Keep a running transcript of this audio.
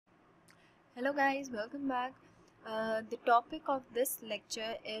Hello guys, welcome back. The topic of this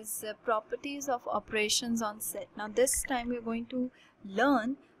lecture is properties of operations on set. Now this time we're going to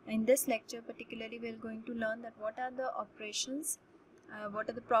learn, in this lecture particularly we're going to learn that what are the operations, what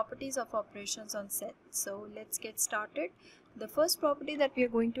are the properties of operations on set. So let's get started. The first property that we are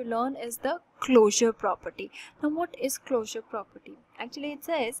going to learn is the closure property. Now what is closure property? Actually it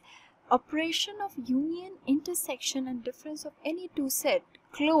says operation of union, intersection and difference of any two set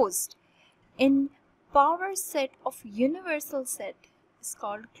closed in power set of universal set is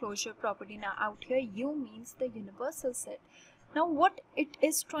called closure property. Now out here U means the universal set. Now what it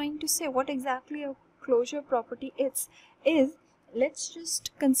is trying to say, what exactly a closure property is let's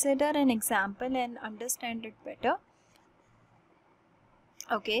just consider an example and understand it better.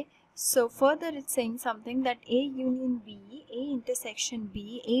 Okay, so further it's saying something that A union B, A intersection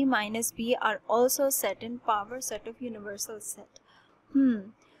B, A minus B are also set in power set of universal set.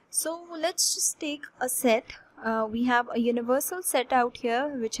 So let's just take a set. We have a universal set out here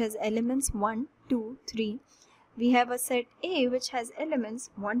which has elements 1, 2, 3. We have a set A which has elements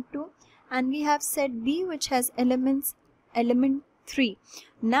 1, 2 and we have set B which has element 3.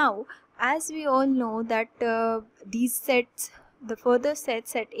 Now as we all know that these sets, the further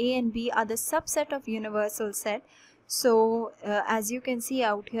set A and B are the subset of universal set. So as you can see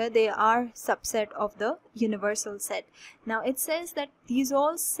out here, they are subset of the universal set. Now it says that these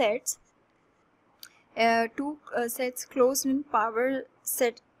all sets, two sets closed in power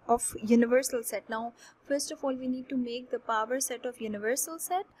set of universal set. Now first of all we need to make the power set of universal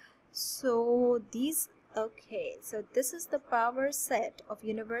set. So these, okay, so this is the power set of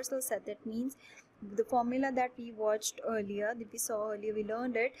universal set. That means the formula that we watched earlier, that we saw earlier, we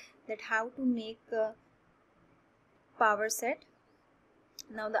learned it, that how to make power set.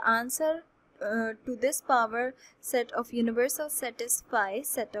 Now the answer to this power set of universal set is phi,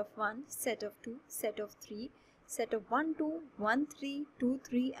 set of 1, set of 2, set of 3, set of 1, 2, 1, 3, 2,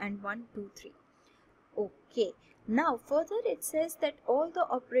 3 and 1, 2, 3. Okay, now further it says that all the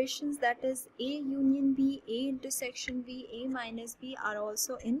operations, that is A union B, A intersection B, A minus B are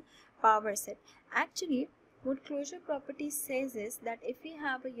also in power set. Actually what closure property says is that if we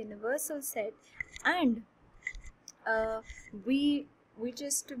have a universal set and we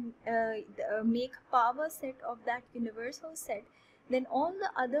just make power set of that universal set, then all the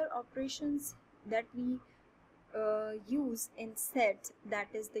other operations that we use in set, that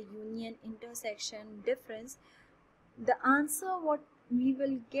is the union, intersection, difference, the answer what we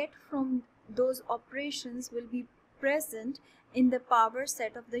will get from those operations will be present in the power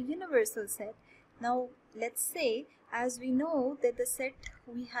set of the universal set. Now let's say, as we know that the set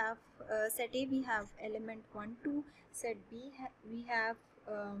we have, set A we have element 1, 2, set B we have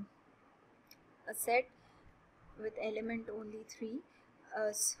a set with element only 3.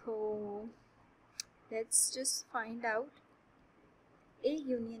 So let's just find out A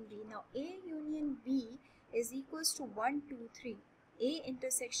union B. Now A union B is equals to 1, 2, 3. A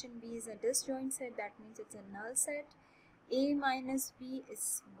intersection B is a disjoint set, that means it's a null set. A minus B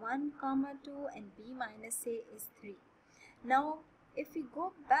is 1, 2 and B minus A is 3. Now if we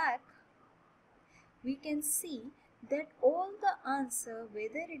go back, we can see that all the answer,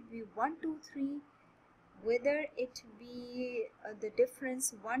 whether it be 1, 2, 3, whether it be the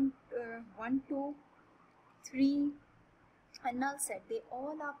difference 1, 2, 3 and null set, they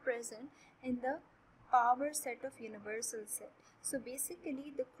all are present in the power set of universal set. So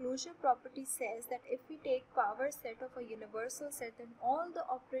basically the closure property says that if we take power set of a universal set, then all the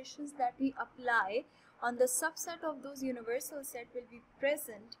operations that we apply on the subset of those universal set will be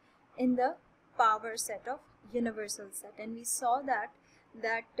present in the power set of universal set. And we saw that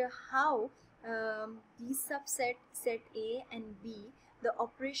how these subset, set A and B, the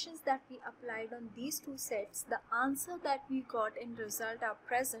operations that we applied on these two sets, the answer that we got in result are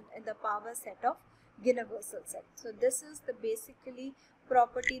present in the power set of universal set. So this is the basically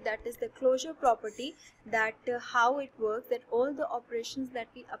property, that is the closure property, that how it works, that all the operations that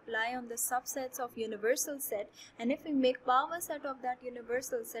we apply on the subsets of universal set, and if we make power set of that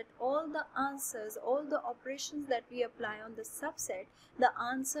universal set, all the answers, all the operations that we apply on the subset, the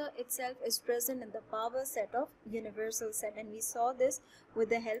answer itself is present in the power set of universal set. And we saw this with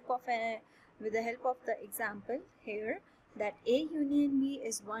the help of the example here, that A union B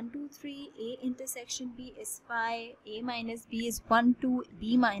is 1, 2, 3, A intersection B is phi, A minus B is 1, 2,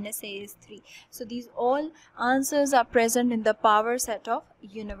 B minus A is 3. So these all answers are present in the power set of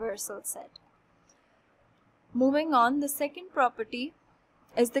universal set. Moving on, the second property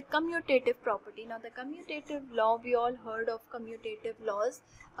is the commutative property. Now the commutative law, we all heard of commutative laws,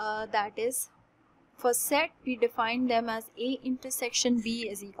 that is for set we define them as A intersection B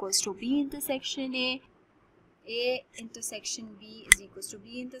is equals to B intersection A intersection B is equals to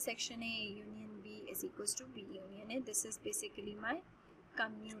B intersection A union B is equals to B union A. This is basically my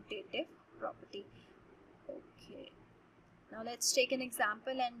commutative property. Okay, now let's take an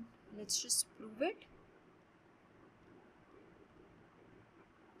example and let's just prove it.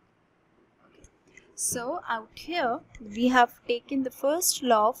 So out here we have taken the first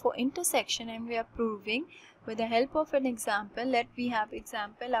law for intersection and we are proving with the help of an example. Let we have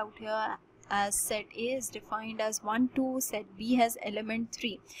example out here as set A is defined as 1, 2, set B has element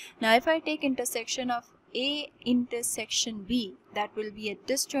 3. Now if I take intersection of A intersection B, that will be a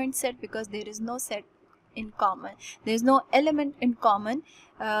disjoint set because there is no set in common. There is no element in common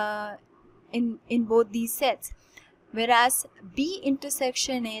in both these sets. Whereas B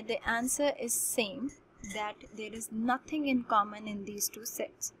intersection A, the answer is same, that there is nothing in common in these two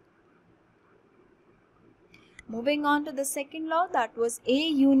sets. Moving on to the second law, that was A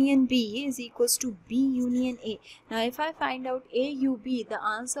union B is equals to B union A. Now if I find out A U B, the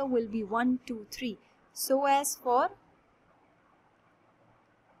answer will be 1, 2, 3. So as for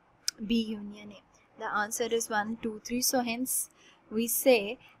B union A, the answer is 1, 2, 3. So hence we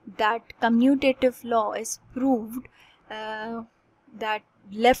say that commutative law is proved, that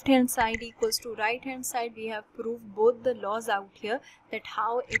left hand side equals to right hand side. We have proved both the laws out here, that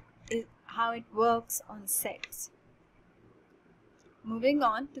how it works on sets. Moving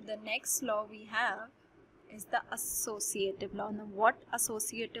on to the next law we have is the associative law. Now what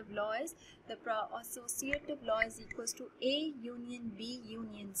associative law is? The associative law is equals to A union B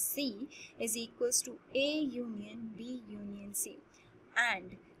union C is equals to A union B union C.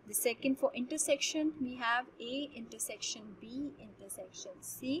 And the second, for intersection, we have A intersection B intersection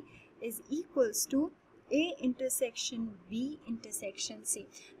C is equals to A intersection B intersection C.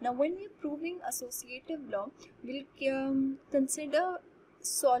 Now when we are proving associative law, we'll consider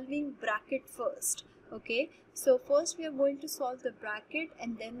solving bracket first. Okay, so first we are going to solve the bracket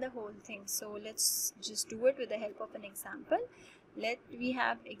and then the whole thing. So let's just do it with the help of an example. We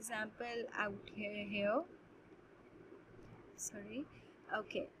have example out here. Sorry.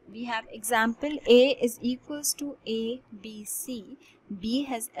 Okay, we have example A is equals to A, B, C. B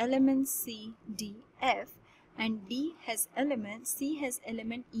has element C, D, F, and D has element, C has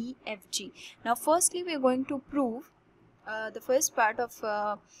element E, F, G. Now firstly we are going to prove the first part of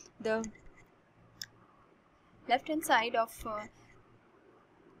the left hand side of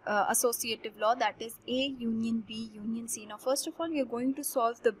associative law, that is A union B union C. Now first of all we are going to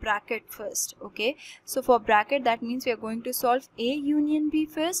solve the bracket first. Okay, so for bracket, that means we are going to solve A union B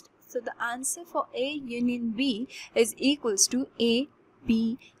first. So the answer for A union B is equals to A,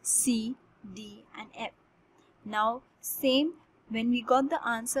 B, C, D and F. Now same, when we got the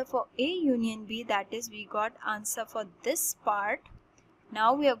answer for A union B, that is we got answer for this part.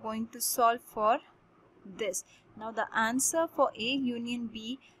 Now we are going to solve for this. Now the answer for A union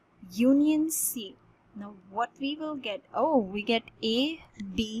B union C. Now what we will get? Oh, we get A,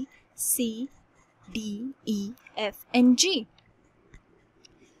 B, C, D, E, F and G.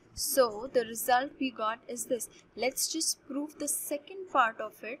 So the result we got is this. Let's just prove the second part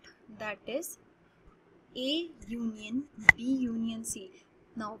of it, that is A union B union C.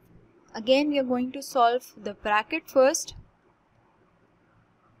 Now again we are going to solve the bracket first.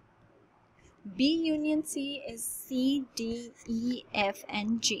 B union C is C, D, E, F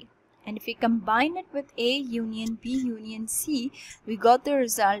and G. And if we combine it with A union B union C, we got the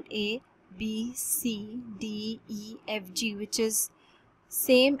result A, B, C, D, E, F, G, which is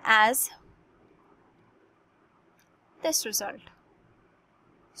same as this result.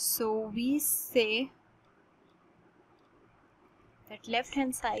 So we say that left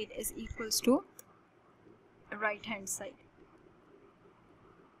hand side is equals to right hand side.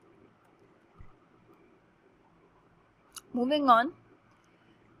 Moving on,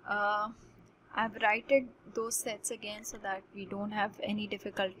 I've written those sets again so that we don't have any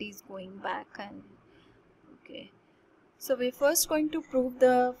difficulties going back. And okay, so we're first going to prove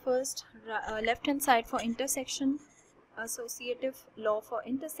the first left hand side for intersection, associative law for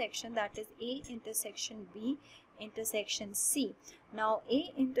intersection, that is A intersection B intersection C. Now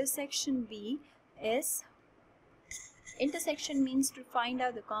A intersection B is, intersection means to find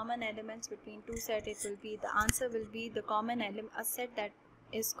out the common elements between two sets. It will be, the answer will be the common element, a set that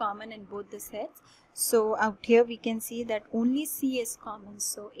is common in both the sets. So out here we can see that only C is common.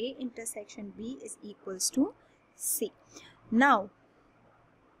 So A intersection B is equals to C. Now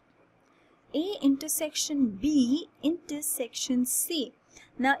A intersection B intersection C.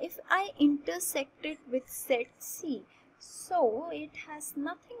 Now if I intersect it with set C, So it has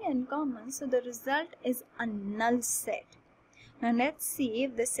nothing in common, so the result is a null set. Now let's see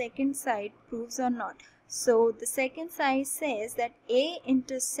if the second side proves or not. So the second side says that A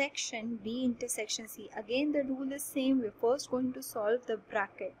intersection B intersection C. Again the rule is same. We're first going to solve the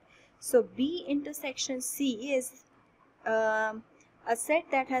bracket. So B intersection C is a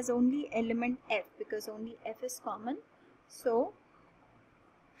set that has only element F, because only F is common. So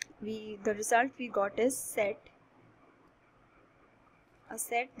the result we got is a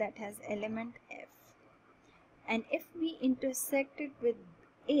set that has element F. And if we intersect it with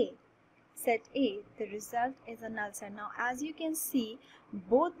A, set A, the result is a null set. Now as you can see,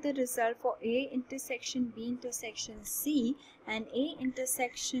 both the result for A intersection B intersection C and A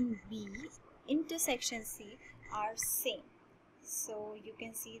intersection B intersection C are same. So you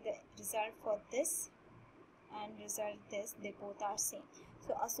can see the result for this and result this, they both are same.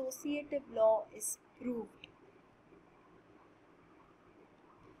 So associative law is proved.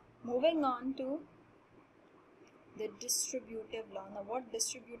 Moving on to the distributive law. Now what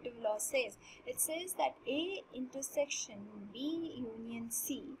distributive law says? It says that A intersection B union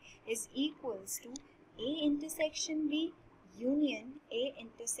C is equals to A intersection B union A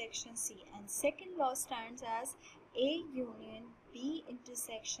intersection C, and second law stands as A union B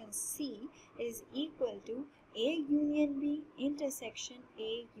intersection C is equal to A union B intersection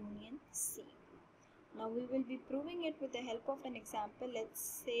A union C. Now we will be proving it with the help of an example.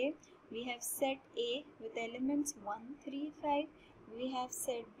 Let's say we have set A with elements 1, 3, 5. We have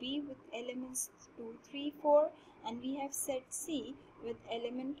set B with elements 2, 3, 4. And we have set C with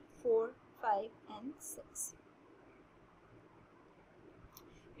element 4, 5 and 6.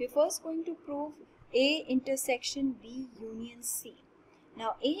 We're first going to prove A intersection B union C.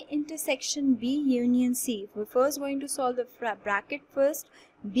 Now A intersection B union C, we're first going to solve the bracket first.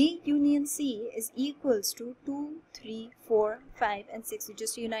 B union C is equals to 2, 3, 4, 5 and 6. You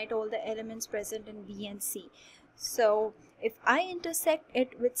just unite all the elements present in B and C. So if I intersect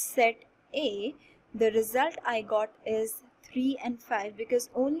it with set A, the result I got is 3 and 5, because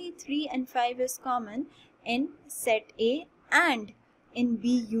only 3 and 5 is common in set A and in B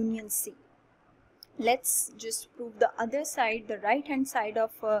union C. Let's just prove the other side, the right hand side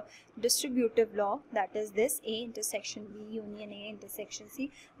of distributive law, that is this A intersection B union A intersection C.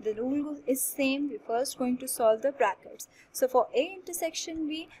 The rule is same. We're first going to solve the brackets. So for A intersection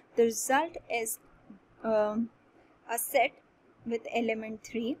B, the result is a set with element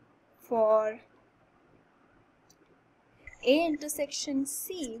 3. For A intersection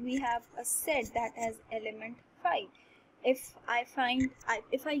C, we have a set that has element 5. If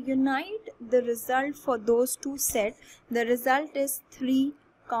I unite the result for those two sets, the result is 3,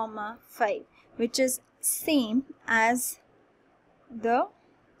 5, which is same as the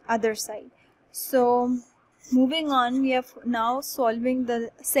other side. So moving on, we are now solving the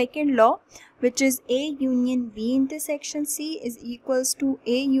second law, which is A union B intersection C is equals to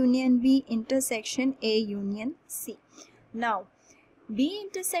A union B intersection A union C. Now B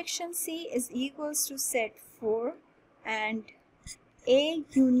intersection C is equals to set 4 and A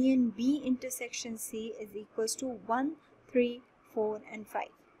union B intersection C is equals to 1, 3, 4 and 5.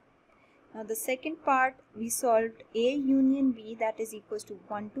 Now the second part, we solved A union B, that is equals to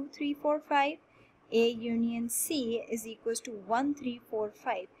 1, 2, 3, 4, 5. A union C is equals to 1, 3, 4,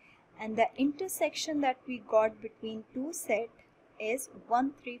 5. And the intersection that we got between two sets is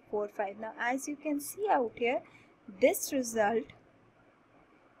 1, 3, 4, 5. Now as you can see out here, this result,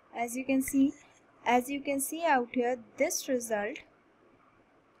 as you can see out here, this result,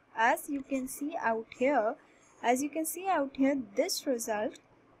 this result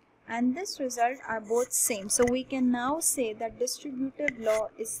and this result are both same. So we can now say that distributive law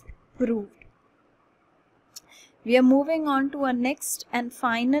is proved. We are moving on to our next and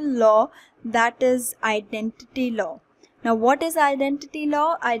final law, that is identity law. Now what is identity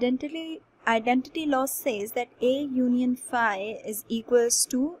law? Identity law says that A union phi is equals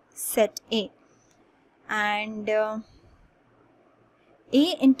to set A, and A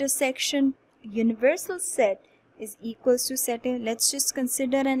intersection universal set is equals to set A. Let's just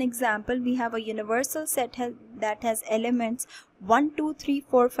consider an example. We have a universal set that has elements 1, 2, 3,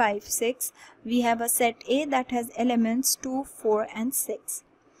 4, 5, 6. We have a set A that has elements 2, 4 and 6.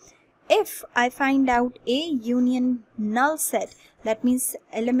 If I find out A union null set, that means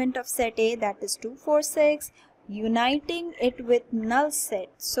element of set A, that is 2, 4, 6, uniting it with null set.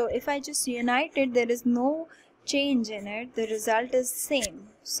 So if I just unite it, there is no change in it, the result is same.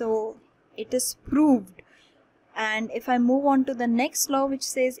 So it is proved. And if I move on to the next law, which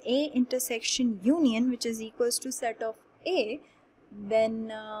says A intersection union, which is equals to set of A,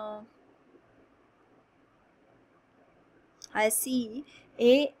 then I see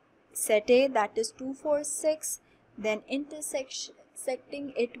A, set A, that is 2, 4, 6, then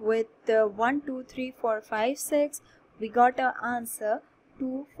intersecting it with 1, 2, 3, 4, 5, 6, we got our answer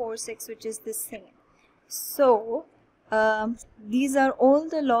 2, 4, 6, which is the same. So these are all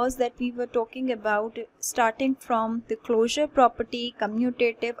the laws that we were talking about, starting from the closure property,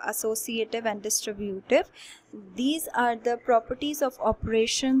 commutative, associative, and distributive. These are the properties of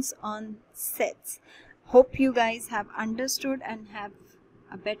operations on sets. Hope you guys have understood and have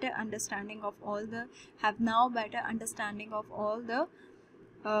a better understanding of all the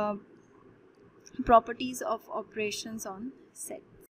properties of operations on set.